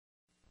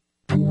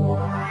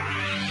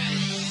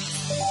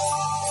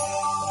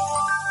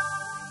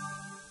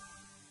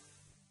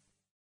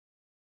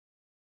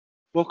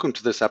Welcome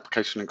to this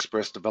Application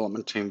Express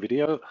development team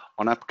video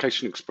on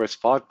Application Express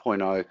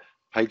 5.0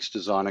 Page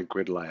Designer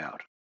Grid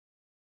Layout.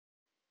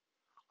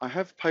 I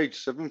have page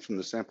 7 from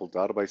the sample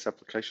database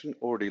application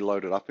already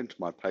loaded up into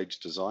my page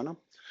designer.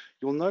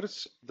 You'll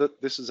notice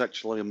that this is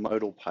actually a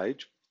modal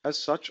page. As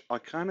such, I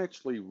can't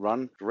actually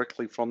run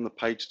directly from the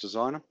page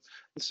designer.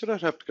 Instead,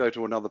 I'd have to go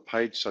to another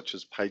page such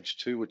as page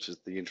 2, which is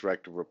the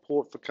interactive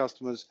report for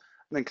customers,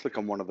 and then click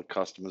on one of the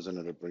customers and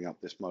it'll bring up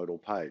this modal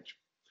page.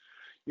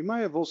 You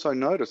may have also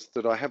noticed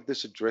that I have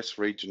this address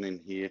region in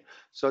here.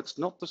 So it's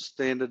not the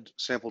standard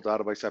sample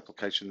database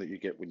application that you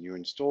get when you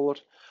install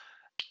it.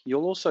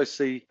 You'll also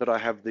see that I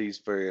have these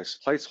various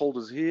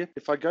placeholders here.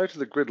 If I go to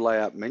the grid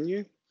layout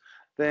menu,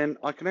 then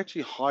I can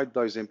actually hide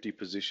those empty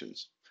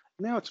positions.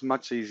 Now it's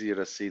much easier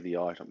to see the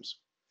items.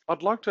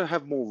 I'd like to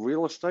have more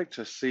real estate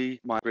to see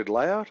my grid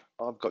layout.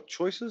 I've got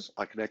choices.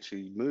 I can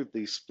actually move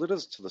these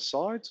splitters to the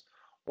sides.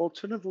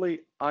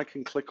 Alternatively, I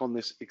can click on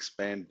this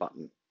expand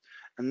button.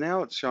 And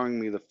now it's showing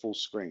me the full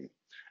screen.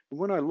 And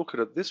when I look at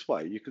it this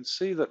way, you can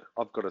see that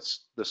I've got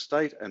the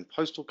state and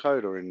postal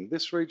code are in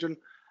this region,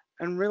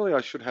 and really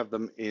I should have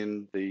them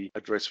in the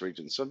address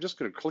region. So I'm just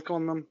going to click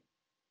on them,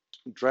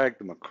 drag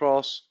them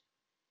across,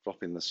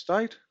 drop in the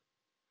state,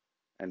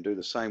 and do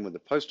the same with the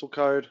postal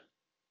code.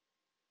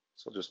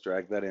 So I'll just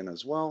drag that in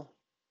as well.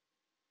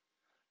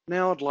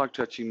 Now I'd like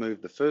to actually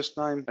move the first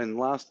name and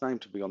last name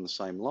to be on the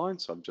same line.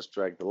 So I've just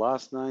dragged the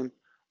last name,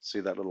 see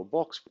that little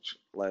box, which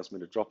allows me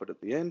to drop it at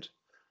the end.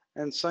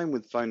 And same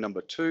with phone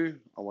number 2,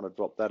 I want to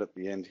drop that at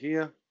the end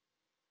here.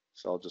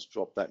 So I'll just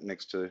drop that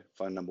next to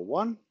phone number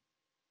 1.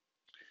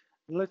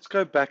 And let's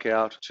go back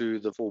out to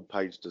the full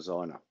page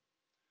designer.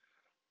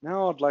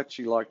 Now I'd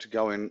actually like to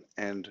go in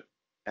and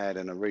add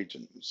in a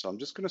region. So I'm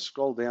just going to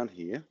scroll down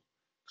here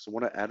because I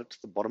want to add it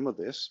to the bottom of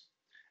this.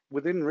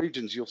 Within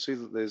regions, you'll see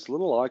that there's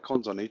little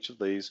icons on each of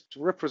these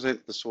to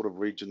represent the sort of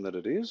region that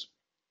it is.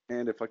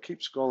 And if I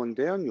keep scrolling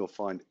down, you'll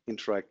find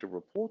interactive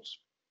reports.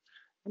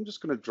 I'm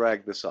just going to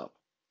drag this up.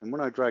 And when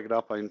I drag it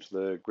up into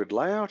the grid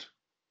layout,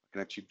 I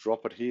can actually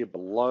drop it here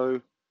below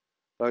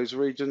those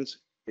regions.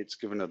 It's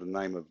given it a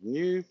name of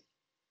new,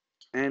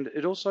 and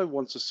it also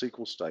wants a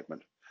SQL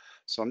statement.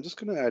 So I'm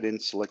just going to add in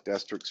select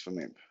asterisk from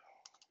IMP.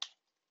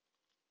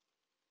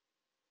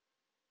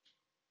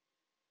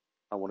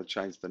 I want to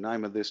change the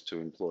name of this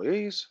to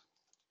employees.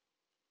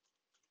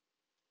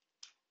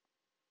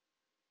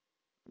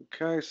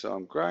 Okay, so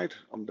I'm great.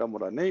 I'm done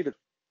what I needed.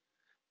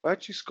 If I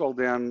actually scroll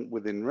down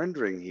within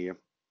rendering here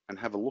and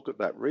have a look at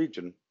that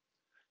region,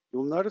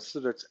 you'll notice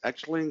that it's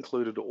actually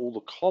included all the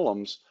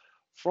columns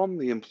from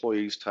the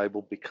employees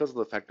table because of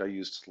the fact I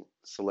used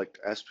select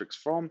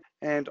asterisk from,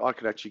 and I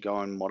could actually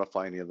go and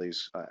modify any of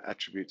these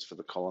attributes for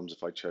the columns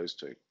if I chose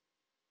to.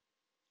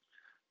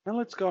 Now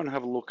let's go and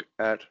have a look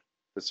at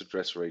this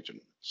address region.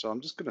 So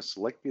I'm just going to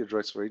select the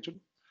address region,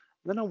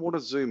 then I want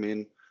to zoom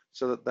in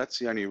so that that's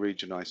the only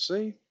region I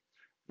see.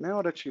 Now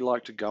I'd actually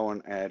like to go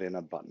and add in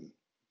a button.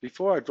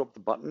 Before I drop the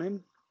button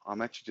in,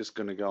 I'm actually just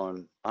going to go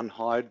and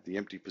unhide the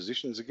empty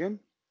positions again.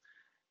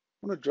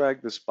 I'm going to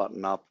drag this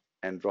button up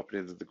and drop it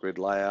into the grid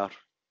layout.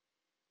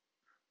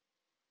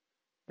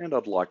 And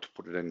I'd like to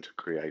put it into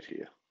create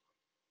here.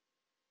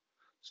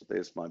 So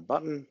there's my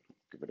button,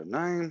 give it a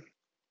name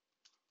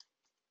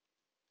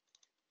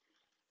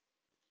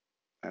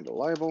and a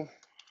label.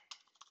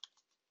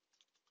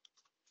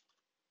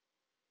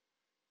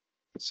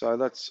 So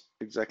that's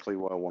exactly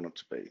what I want it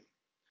to be.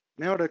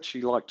 Now I'd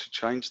actually like to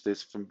change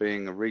this from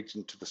being a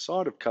region to the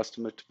side of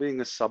customer to being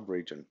a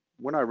sub-region.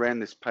 When I ran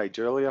this page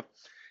earlier, it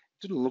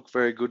didn't look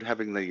very good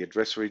having the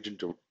address region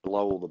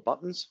below all the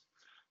buttons.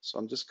 So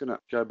I'm just going to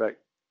go back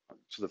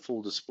to the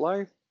full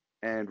display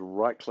and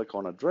right click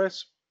on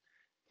address.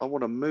 I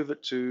want to move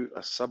it to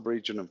a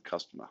sub-region of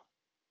customer.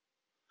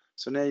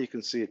 So now you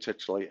can see it's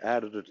actually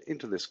added it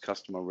into this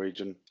customer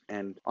region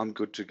and I'm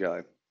good to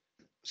go.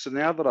 So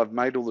now that I've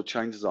made all the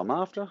changes I'm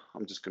after,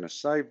 I'm just going to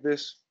save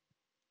this,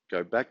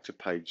 go back to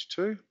page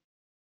 2,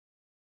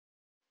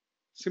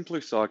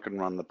 simply so I can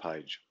run the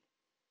page.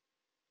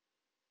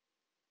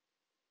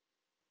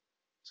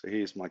 So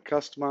here's my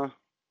customer,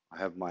 I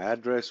have my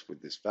address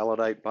with this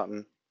validate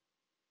button,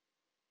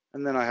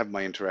 and then I have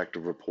my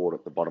interactive report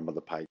at the bottom of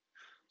the page.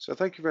 So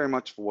thank you very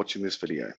much for watching this video.